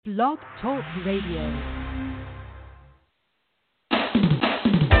Blog Talk Radio.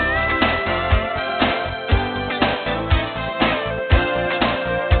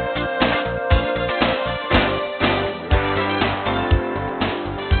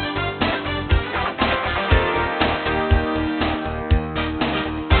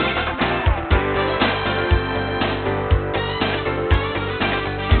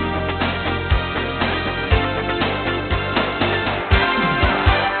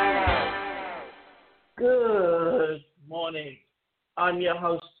 Good morning. I'm your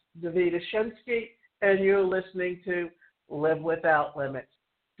host, Diamindis, and you're listening to Live Without Limits.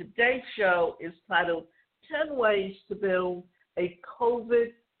 Today's show is titled 10 Ways to Build a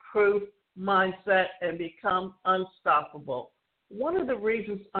COVID-Proof Mindset and Become Unstoppable. One of the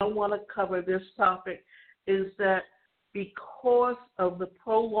reasons I want to cover this topic is that because of the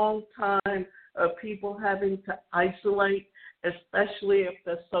prolonged time of people having to isolate, especially if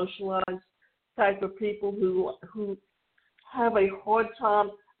they're socialized, type of people who have a hard time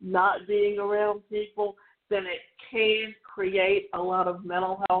not being around people, then it can create a lot of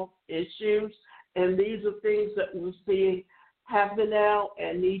mental health issues. And these are things that we're seeing happen now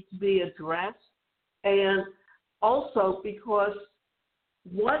and need to be addressed. And also because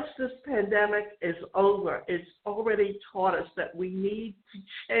once this pandemic is over, it's already taught us that we need to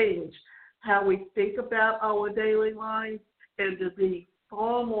change how we think about our daily lives and to be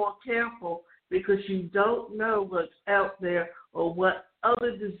far more careful, because you don't know what's out there or what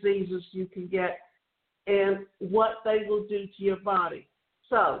other diseases you can get and what they will do to your body.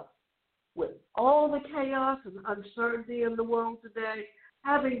 So, with all the chaos and uncertainty in the world today,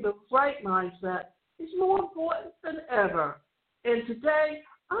 having the right mindset is more important than ever. And today,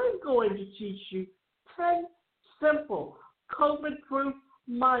 I'm going to teach you 10 simple COVID-proof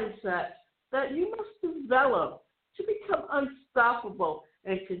mindsets that you must develop to become unstoppable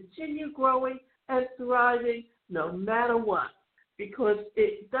and continue growing and thriving no matter what. Because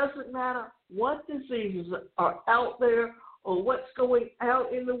it doesn't matter what diseases are out there or what's going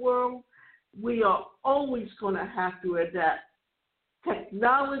out in the world, we are always going to have to adapt.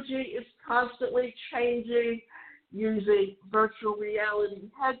 Technology is constantly changing. Using virtual reality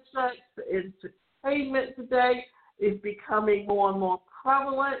headsets for entertainment today is becoming more and more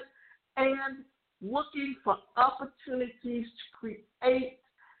prevalent, and looking for opportunities to create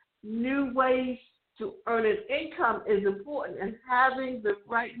new ways to earn an income is important, and having the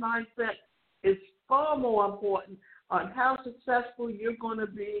right mindset is far more important on how successful you're going to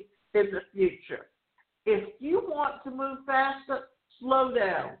be in the future. If you want to move faster, slow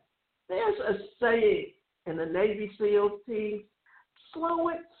down. There's a saying in the Navy SEAL team: slow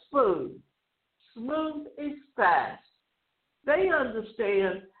it smooth. Smooth is fast. They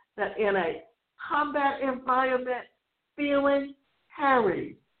understand that in a combat environment, feeling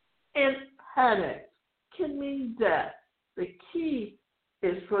hurried and panicked can mean death. The key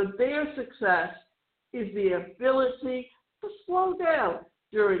is for their success is the ability to slow down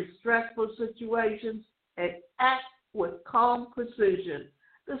during stressful situations and act with calm precision.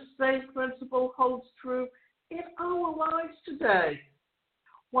 The same principle holds true in our lives today.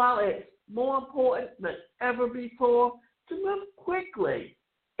 While it's more important than ever before to move quickly,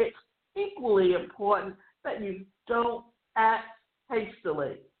 it's equally important that you don't act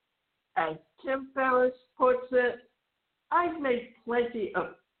hastily. As Tim Ferriss puts it, I've made plenty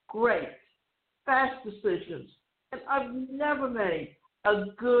of great, fast decisions, and I've never made a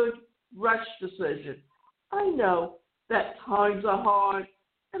good rush decision. I know that times are hard,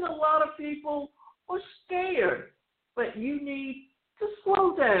 and a lot of people are scared, but you need to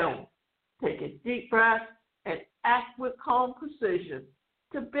slow down, take a deep breath, and act with calm precision.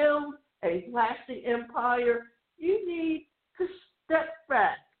 To build a lasting empire, you need to step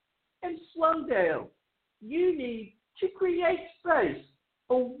back and slow down. You need to create space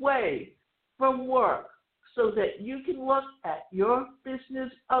away from work so that you can look at your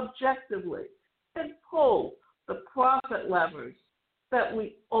business objectively and pull the profit levers that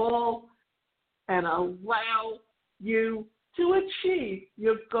we all and allow you to achieve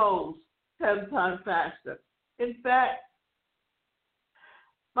your goals 10 times faster. In fact,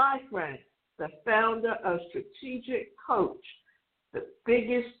 my friend, the founder of Strategic Coach, the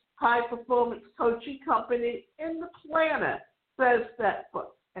biggest high-performance coaching company in the planet, says that for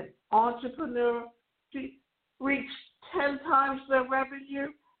an entrepreneur to reach 10 times their revenue,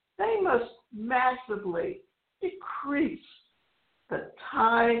 they must massively decrease the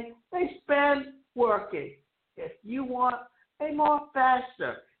time they spend working. If you want a more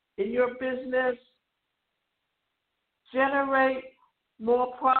faster in your business, generate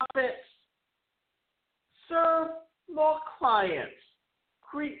more profits, serve more clients,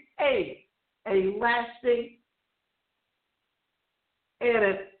 create a lasting and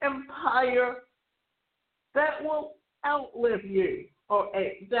an empire that will outlive you,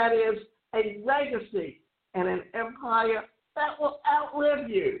 that is a legacy and an empire that will outlive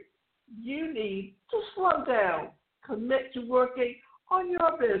you. You need to slow down, commit to working on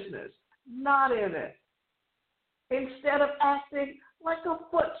your business, not in it. Instead of acting like a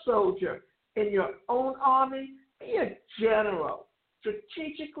foot soldier in your own army, be a general,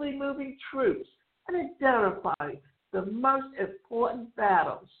 strategically moving troops and identifying the most important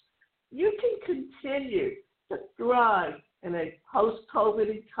battles. You can continue to thrive in a post-COVID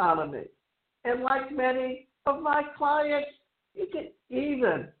economy. And like many of my clients, you can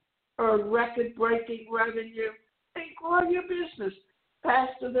even earn record-breaking revenue and grow your business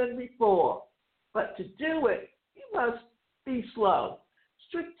faster than before. But to do it, you must be slow,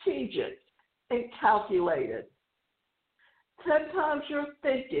 strategic, and calculated. 10 times your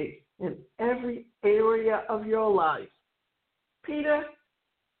thinking in every area of your life. Peter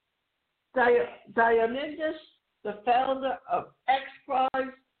Diamindis, the founder of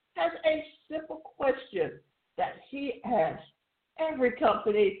XPrize, has a simple question that he asks every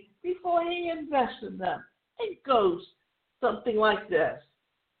company before he invests in them. It goes something like this.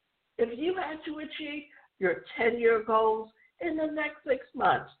 If you had to achieve your 10-year goals in the next 6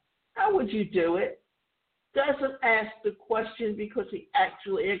 months, how would you do it? Doesn't ask the question because he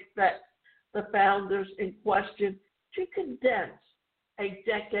actually expects the founders in question to condense a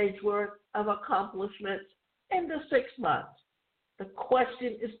decade's worth of accomplishments into 6 months. The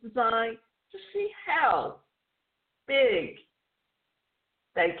question is designed to see how big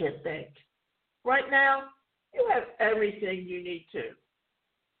they can think. Right now, you have everything you need to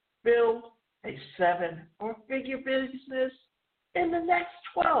build a 7 or figure business in the next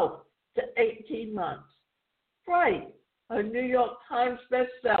 12 to 18 months. Write a New York Times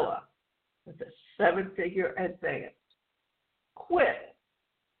bestseller with a 7-figure advance. Quit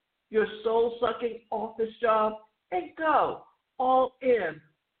your soul-sucking office job and go all in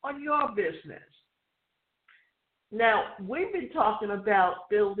on your business. Now, we've been talking about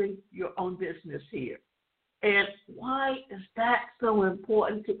building your own business here. And why is that so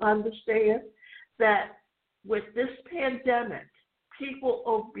important to understand? That with this pandemic, people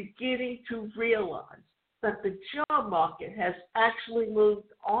are beginning to realize that the job market has actually moved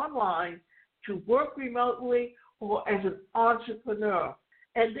online to work remotely or as an entrepreneur.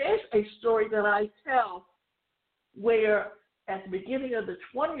 And there's a story that I tell where at the beginning of the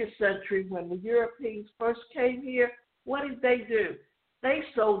 20th century, when the Europeans first came here, what did they do? They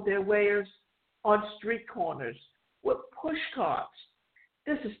sold their wares on street corners with push carts.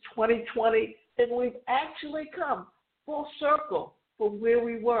 This is 2020, and we've actually come full circle from where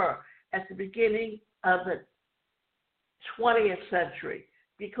we were at the beginning of the 20th century,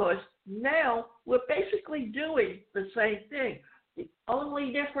 because now we're basically doing the same thing. The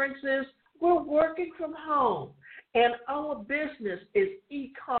only difference is we're working from home, and our business is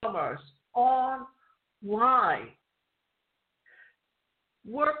e-commerce online.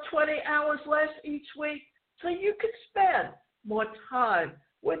 Work 20 hours less each week so you can spend more time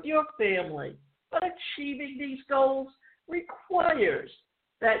with your family. But achieving these goals requires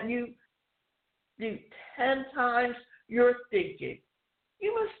that you do 10 times your thinking.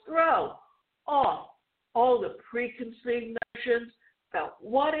 You must throw off all the preconceived notions about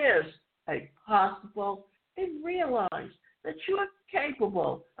what is possible and realize that you are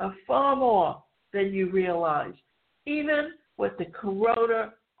capable of far more than you realize, even with the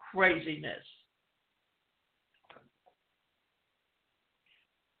corona craziness.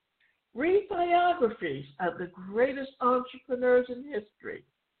 Read biographies of the greatest entrepreneurs in history,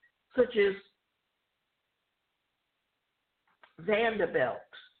 such as Vanderbilt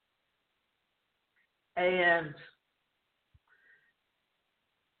and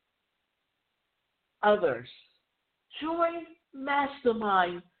others. Join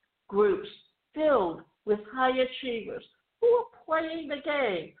mastermind groups filled with high achievers who are playing the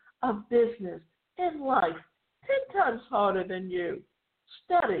game of business and life 10 times harder than you.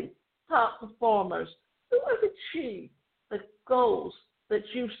 Study top performers who have achieved the goals that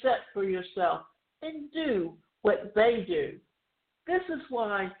you set for yourself and do what they do. This is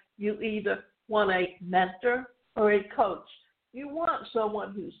why you either want a mentor or a coach. You want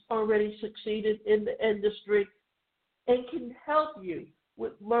someone who's already succeeded in the industry and can help you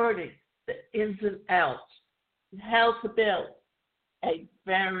with learning the ins and outs and how to build a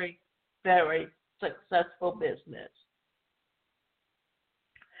very, very successful business.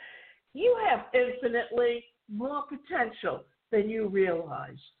 You have infinitely more potential than you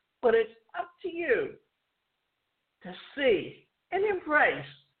realize, but it's up to you to see and embrace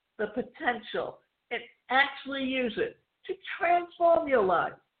the potential and actually use it to transform your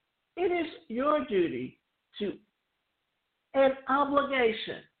life. It is your duty to an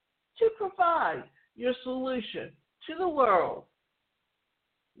obligation to provide your solution to the world.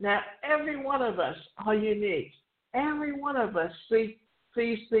 Now, every one of us are unique. Every one of us sees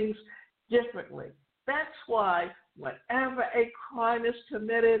things differently. That's why whenever a crime is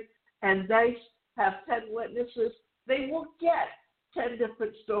committed and they have 10 witnesses, they will get 10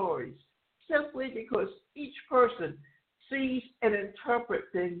 different stories simply because each person sees and interprets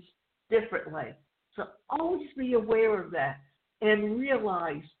things differently. So always be aware of that and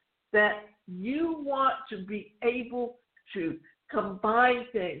realize that you want to be able to combine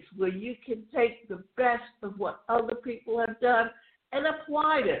things where you can take the best of what other people have done and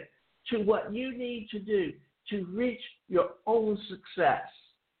apply it to what you need to do to reach your own success.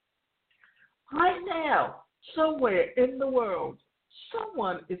 Right now, somewhere in the world,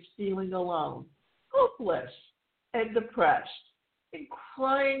 someone is feeling alone, hopeless, and depressed, and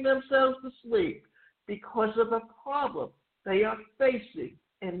crying themselves to sleep because of a problem they are facing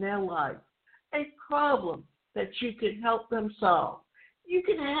in their life, a problem that you can help them solve. You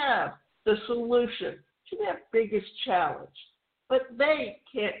can have the solution to their biggest challenge, but they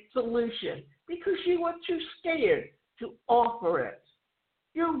can't solution because you are too scared to offer it.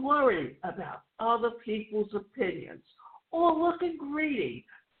 You're worried about other people's opinions or looking greedy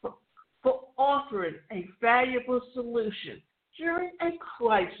for offering a valuable solution during a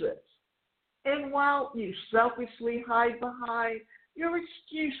crisis. And while you selfishly hide behind your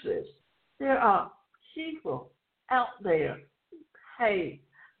excuses, there are people out there in pain,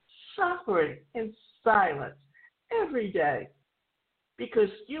 suffering in silence every day because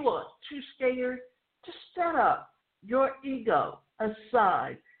you are too scared to set up your ego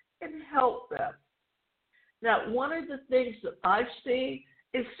aside and help them. Now, one of the things that I've seen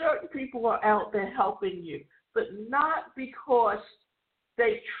is certain people are out there helping you, but not because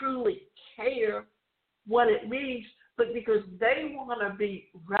they truly care what it means, but because they want to be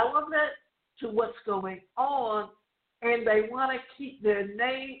relevant to what's going on, and they want to keep their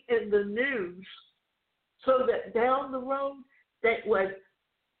name in the news so that down the road, that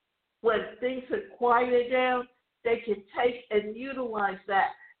when things have quieted down, they can take and utilize that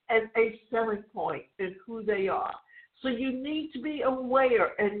as a selling point in who they are. So you need to be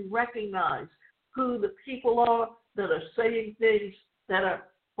aware and recognize who the people are that are saying things that are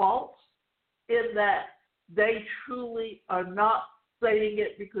false, in that they truly are not saying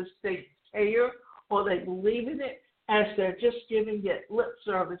it because they care or they believe in it, as they're just giving it lip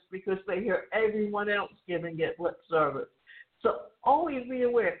service because they hear everyone else giving it lip service. So always be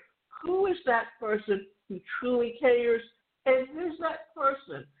aware, who is that person who truly cares, and who's that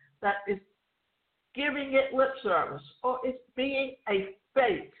person that is giving it lip service or is being a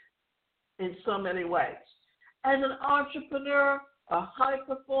fake in so many ways. As an entrepreneur, a high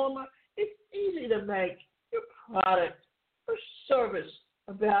performer, it's easy to make your product or service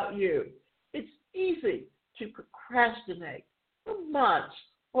about you. It's easy to procrastinate for months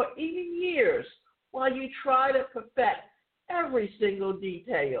or even years while you try to perfect every single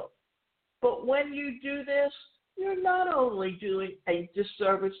detail. But when you do this, you're not only doing a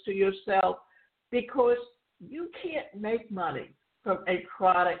disservice to yourself because you can't make money from a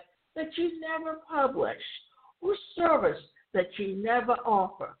product that you never publish or service that you never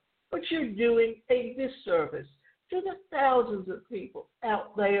offer, but you're doing a disservice to the thousands of people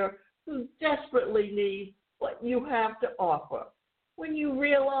out there who desperately need what you have to offer. When you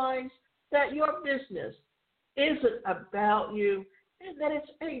realize that your business isn't about you and that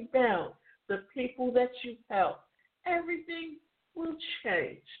it's about the people that you help, everything will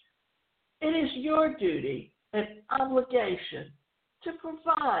change. It is your duty and obligation to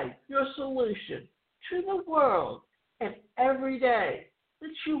provide your solution to the world, and every day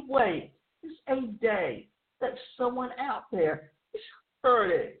that you wait is a day that someone out there is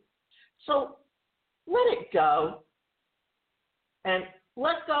hurting. So let it go and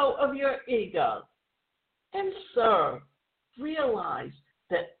let go of your ego and serve. Realize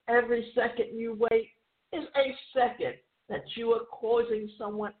that every second you wait is a second that you are causing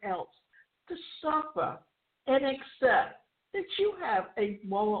someone else to suffer, and accept that you have a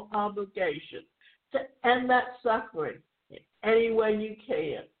moral obligation to end that suffering in any way you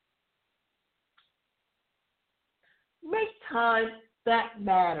can. Make time that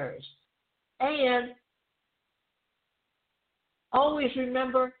matters. And always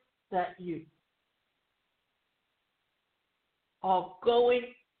remember that you are going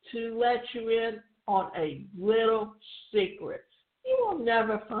to let you in on a little secret. You will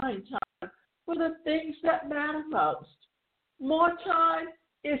never find time for the things that matter most. More time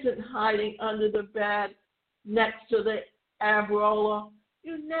isn't hiding under the bed next to the ab roller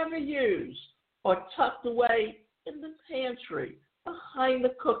you never use or tucked away in the pantry behind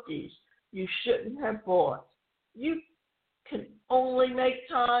the cookies you shouldn't have bought. You can only make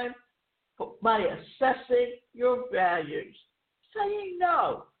time by assessing your values, saying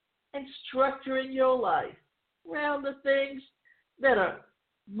no, and structuring your life around the things that are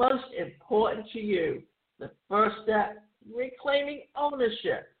most important to you. The first step in reclaiming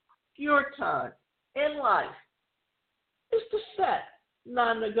ownership of your time in life is to set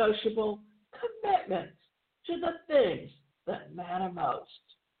non-negotiable commitments to the things that matter most.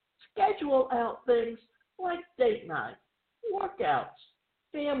 Schedule out things like date night, workouts,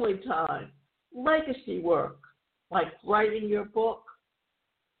 family time, legacy work, like writing your book,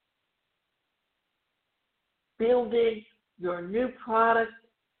 building your new product,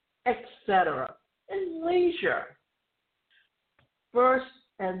 etc., and leisure. First,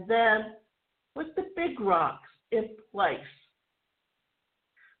 and then with the big rocks in place.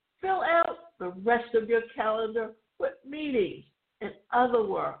 Fill out the rest of your calendar with meetings and other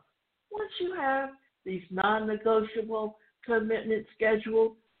work. Once you have these non-negotiable commitments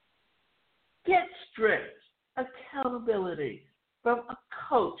scheduled, get strict accountability from a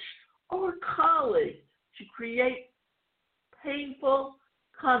coach or a colleague to create painful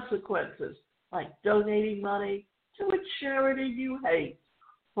consequences like donating money to a charity you hate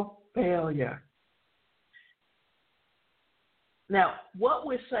for failure. Now, what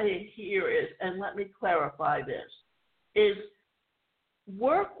we're saying here is, and let me clarify this, is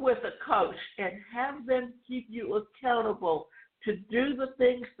work with a coach and have them keep you accountable to do the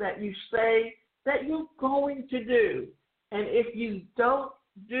things that you say that you're going to do. And if you don't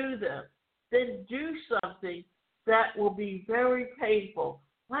do them, then do something that will be very painful,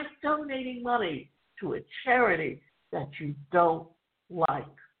 like donating money to a charity that you don't like.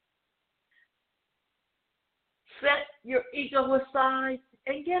 Set your ego aside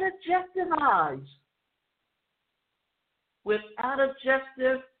and get objective eyes. Without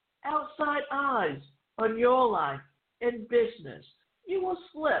objective outside eyes on your life and business, you will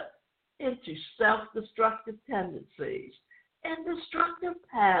slip into self-destructive tendencies and destructive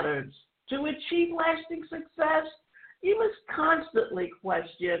patterns. To achieve lasting success, you must constantly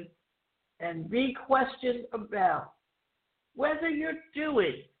question and be questioned about whether you're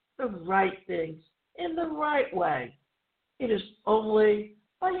doing the right things in the right way. It is only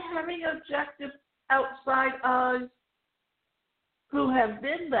by having objective outside eyes who have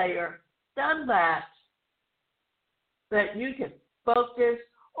been there, done that, that you can focus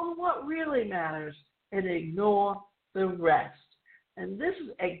on what really matters and ignore the rest. And this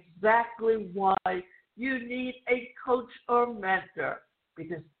is exactly why you need a coach or mentor,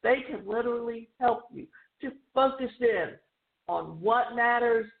 because they can literally help you to focus in on what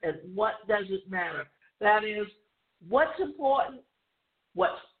matters and what doesn't matter. That is, what's important,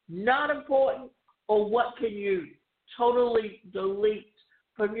 what's not important, or what can you totally delete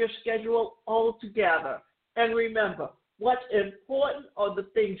from your schedule altogether. And remember, what's important are the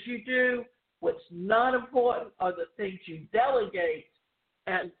things you do, what's not important are the things you delegate,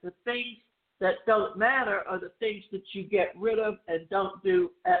 and the things that don't matter are the things that you get rid of and don't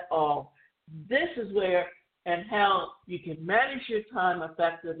do at all. This is where and how you can manage your time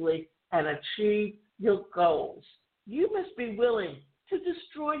effectively and achieve your goals. You must be willing to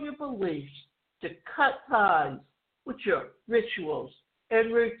destroy your beliefs, to cut ties with your rituals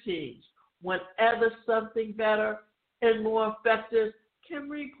and routines whenever something better and more effective can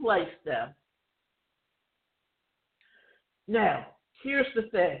replace them. Now, here's the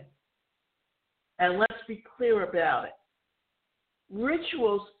thing, and let's be clear about it.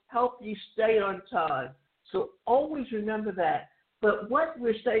 Rituals help you stay on time, so always remember that. But what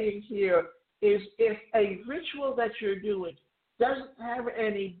we're saying here is if a ritual that you're doing doesn't have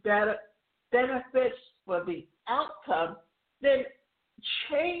any benefits for the outcome, then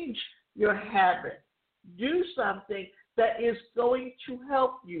change your habit. Do something that is going to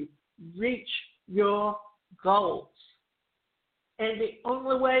help you reach your goals. And the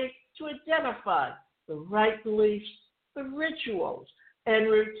only way to identify the right beliefs, the rituals, and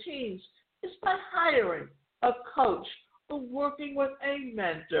routines is by hiring a coach or working with a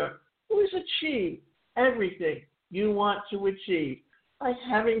mentor who has achieved everything you want to achieve, by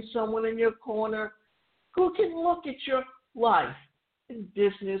having someone in your corner who can look at your life and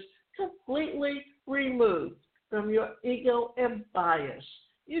business completely removed from your ego and bias.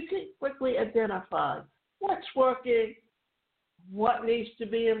 You can quickly identify what's working, what needs to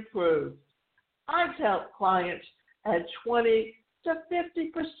be improved. I've helped clients add 20 to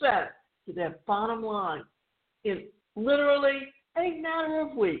 50% to their bottom line in literally a matter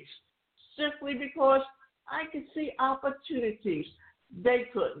of weeks, simply because I could see opportunities they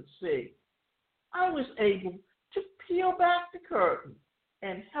couldn't see. I was able to peel back the curtain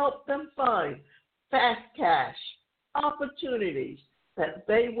and help them find fast cash opportunities that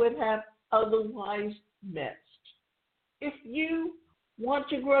they would have otherwise missed. If you want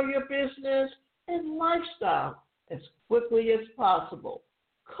to grow your business and lifestyle as quickly as possible,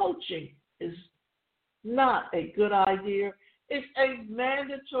 coaching is not a good idea. It's a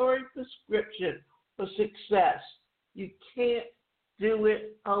mandatory prescription for success. You can't do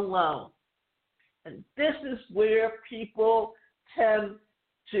it alone. And this is where people tend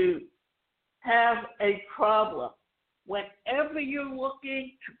to have a problem. Whenever you're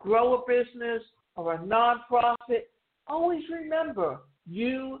looking to grow a business or a nonprofit, always remember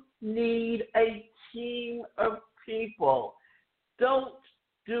you need a team of people. Don't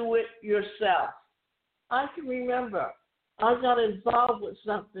do it yourself. I can remember I got involved with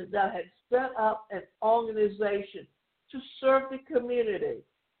something that had set up an organization to serve the community.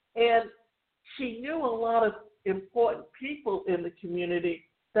 And she knew a lot of important people in the community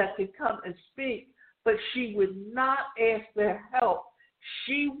that could come and speak, but she would not ask their help.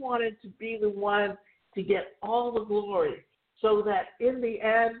 She wanted to be the one to get all the glory, so that in the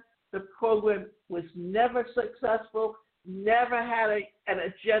end, the program was never successful, never had an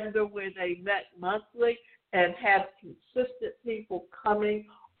agenda where they met monthly and had consistent people coming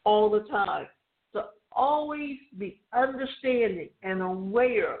all the time. So always be understanding and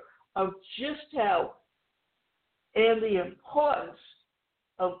aware of just how and the importance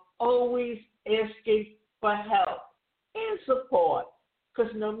of always asking for help and support,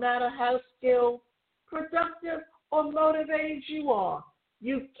 because no matter how skilled, productive, or motivated you are,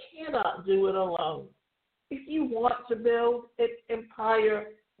 you cannot do it alone. If you want to build an empire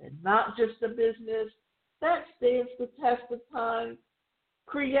and not just a business that stands the test of time,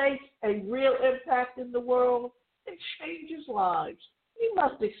 creates a real impact in the world, and changes lives, you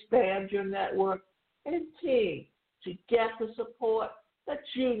must expand your network and team to get the support that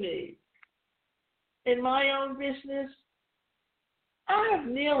you need. In my own business, I have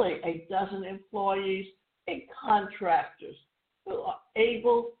nearly a dozen employees and contractors who are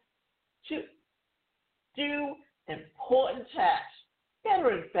able to do important tasks better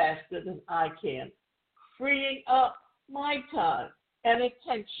and faster than I can, freeing up my time and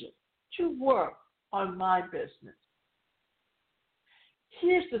attention to work on my business.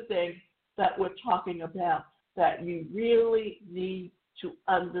 Here's the thing that we're talking about that you really need to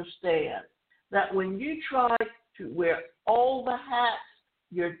understand, that when you try to wear all the hats,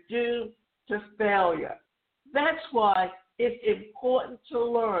 you're doomed to failure. That's why it's important to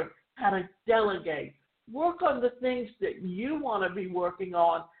learn how to delegate. Work on the things that you want to be working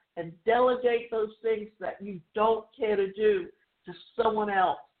on and delegate those things that you don't care to do to someone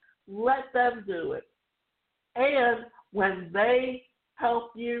else. Let them do it. And when they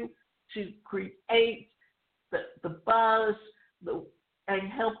help you to create the buzz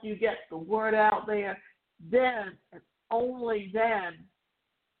and help you get the word out there, then and only then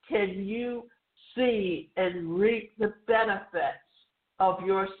can you see and reap the benefits of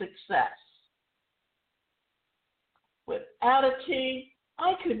your success. Without a team,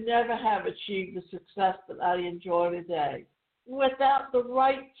 I could never have achieved the success that I enjoy today. Without the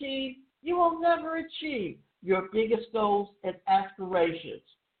right team, you will never achieve your biggest goals and aspirations.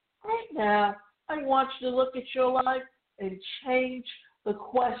 Right now, I want you to look at your life and change the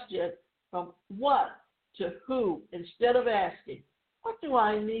question from what to who instead of asking, what do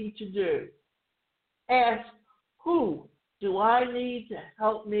I need to do? Ask, who do I need to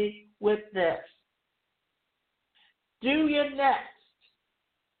help me with this? Do your next.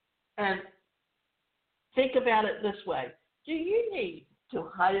 And think about it this way. Do you need to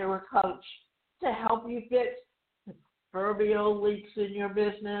hire a coach to help you fix the proverbial leaks in your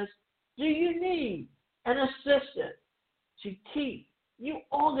business? Do you need an assistant to keep you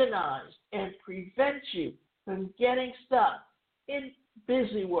organized and prevent you from getting stuck in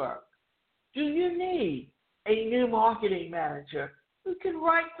busy work? Do you need a new marketing manager who can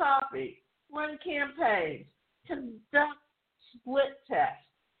write copy, run campaigns, conduct split tests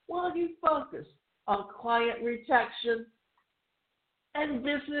while you focus on client retention and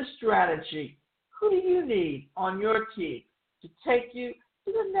business strategy? Who do you need on your team to take you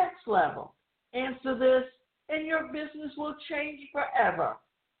to the next level? Answer this, and your business will change forever.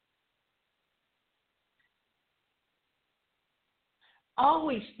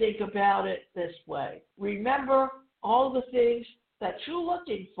 Always think about it this way. Remember all the things that you're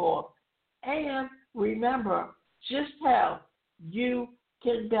looking for, and remember just how you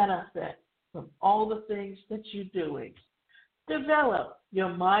can benefit. from all the things that you're doing. Develop your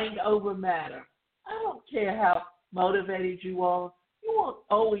mind over matter. I don't care how motivated you are. You won't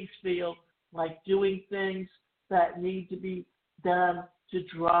always feel like doing things that need to be done to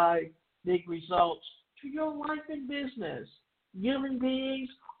drive big results to your life and business. Human beings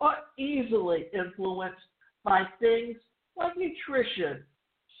are easily influenced by things like nutrition,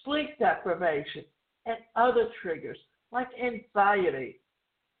 sleep deprivation, and other triggers like anxiety,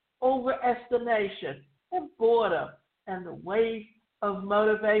 overestimation, and boredom, and the wave of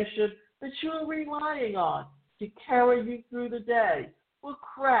motivation that you are relying on to carry you through the day will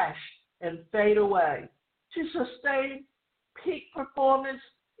crash and fade away. To sustain peak performance,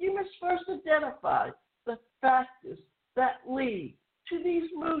 you must first identify the factors that lead to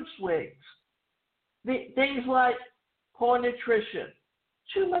these mood swings. Things like poor nutrition,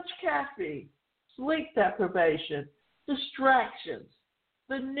 too much caffeine, sleep deprivation, distractions,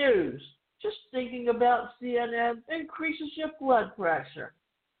 the news. Just thinking about CNN increases your blood pressure.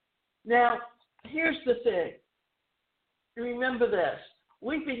 Now, here's the thing. Remember this.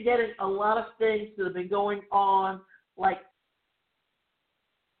 We've been getting a lot of things that have been going on, like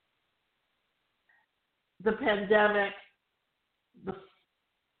the pandemic,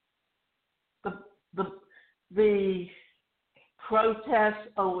 the protests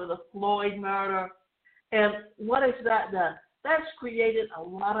over the Floyd murder. And what has that done? That's created a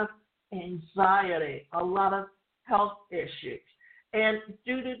lot of anxiety, a lot of health issues. And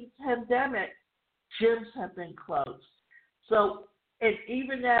due to the pandemic, gyms have been closed. So, and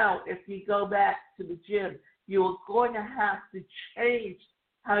even now, if you go back to the gym, you're going to have to change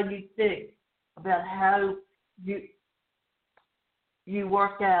how you think about how you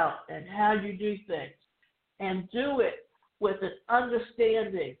work out and how you do things, and do it with an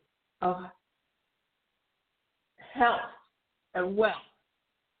understanding of health and wealth.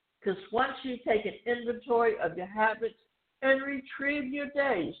 Because once you take an inventory of your habits and retrieve your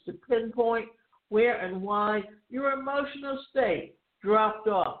days to pinpoint where and why your emotional state dropped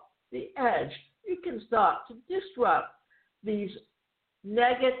off the edge, you can start to disrupt these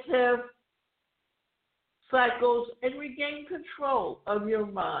negative cycles and regain control of your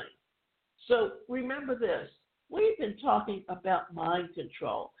mind. So remember this. We've been talking about mind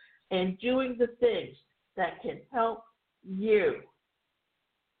control and doing the things that can help you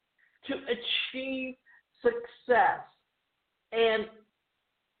to achieve success. And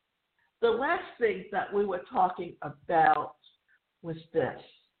the last thing that we were talking about was this.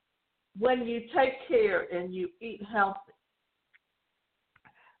 When you take care and you eat healthy,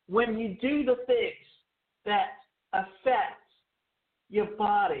 when you do the things that affect your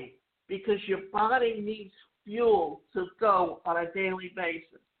body, because your body needs fuel to go on a daily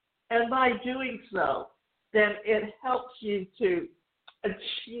basis. And by doing so, then it helps you to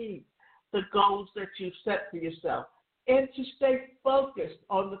achieve the goals that you set for yourself and to stay focused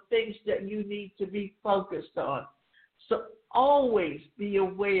on the things that you need to be focused on. So always be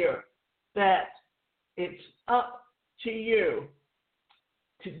aware that it's up to you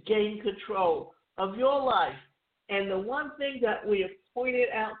to gain control of your life. And the one thing that we have pointed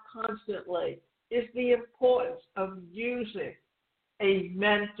out constantly is the importance of using a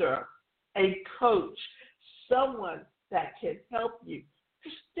mentor, a coach, someone that can help you to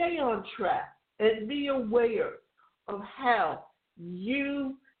stay on track and be aware of how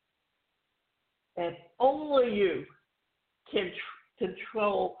you and only you can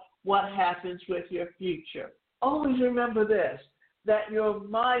control what happens with your future. Always remember this, that your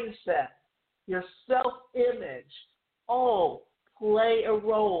mindset, your self-image, all play a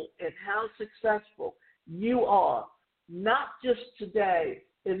role in how successful you are, not just today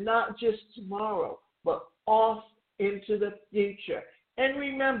and not just tomorrow, but off into the future. And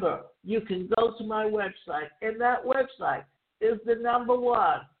remember, you can go to my website, and that website is the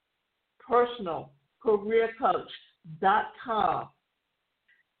 #1, personalcareercoach.com.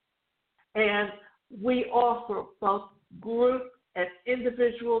 And we offer both group and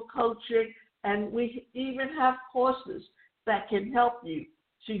individual coaching, and we even have courses that can help you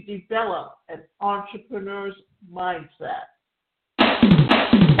to develop an entrepreneur's mindset.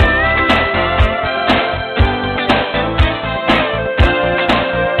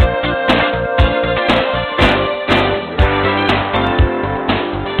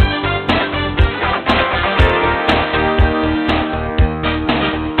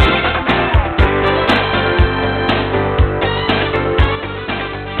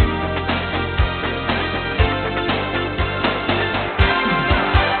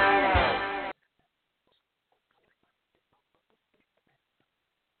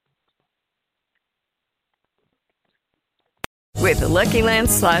 With the Lucky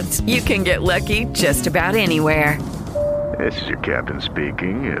Land Slots, you can get lucky just about anywhere. This is your captain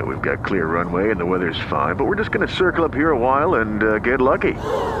speaking. We've got clear runway and the weather's fine, but we're just going to circle up here a while and get lucky.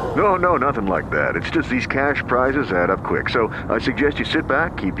 No, nothing like that. It's just these cash prizes add up quick. So I suggest you sit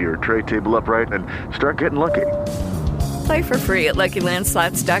back, keep your tray table upright, and start getting lucky. Play for free at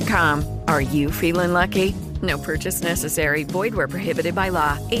LuckyLandSlots.com. Are you feeling lucky? No purchase necessary. Void where prohibited by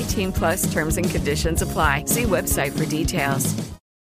law. 18+ terms and conditions apply. See website for details.